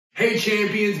Hey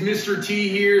champions, Mr. T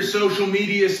here, social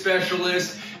media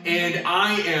specialist, and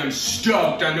I am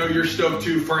stoked, I know you're stoked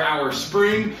too, for our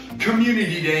spring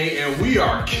community day, and we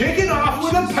are kicking off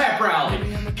with a pep rally.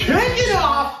 Kicking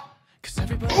off!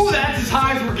 Oh, that's as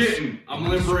high as we're getting. I'm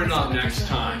limbering up next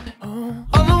time. All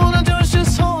I wanna do is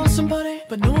just hold somebody,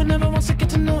 but no one ever wants to get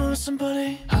to know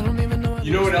somebody. I don't even know.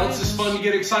 You know what else is fun to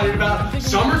get excited about?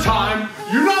 Summertime.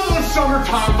 You know those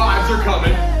summertime vibes are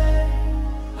coming.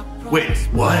 Wait,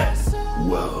 what?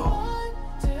 Whoa.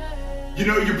 You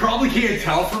know, you probably can't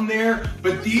tell from there,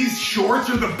 but these shorts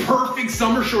are the perfect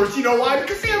summer shorts. You know why?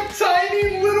 Because they have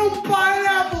tiny little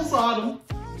pineapples on them.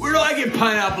 Where do I get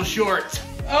pineapple shorts?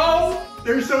 Oh,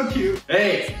 they're so cute.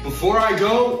 Hey, before I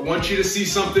go, I want you to see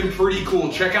something pretty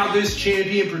cool. Check out this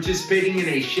champion participating in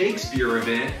a Shakespeare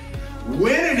event,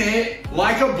 winning it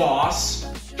like a boss.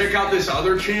 Check out this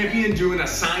other champion doing a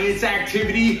science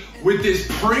activity with this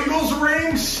Pringles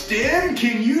ring stem.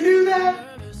 Can you do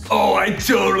that? Oh, I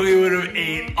totally would have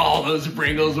ate all those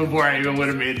Pringles before I even would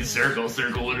have made the circle.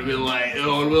 Circle would have been like, it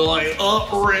would have been like,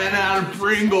 oh, ran out of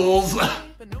Pringles.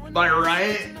 Am I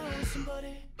right?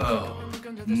 Oh,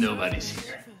 nobody's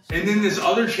here. And then this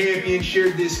other champion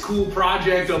shared this cool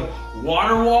project of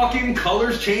water walking,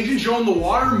 colors changing, showing the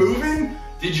water moving.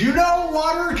 Did you know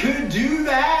water could do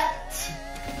that?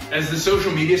 As the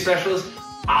social media specialist,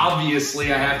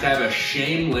 obviously I have to have a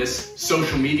shameless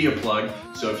social media plug.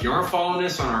 So if you aren't following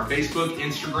us on our Facebook,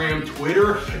 Instagram,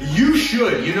 Twitter, you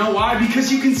should. You know why? Because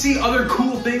you can see other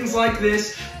cool things like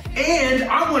this. And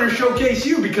I want to showcase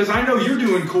you because I know you're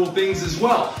doing cool things as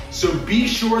well. So be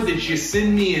sure that you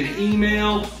send me an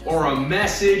email or a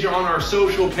message on our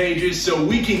social pages so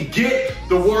we can get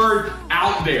the word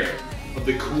out there of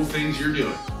the cool things you're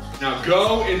doing. Now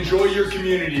go enjoy your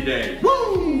community day.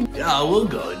 Woo! Yeah, I will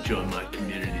go enjoy my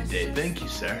community day. Thank you,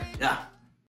 sir. Yeah.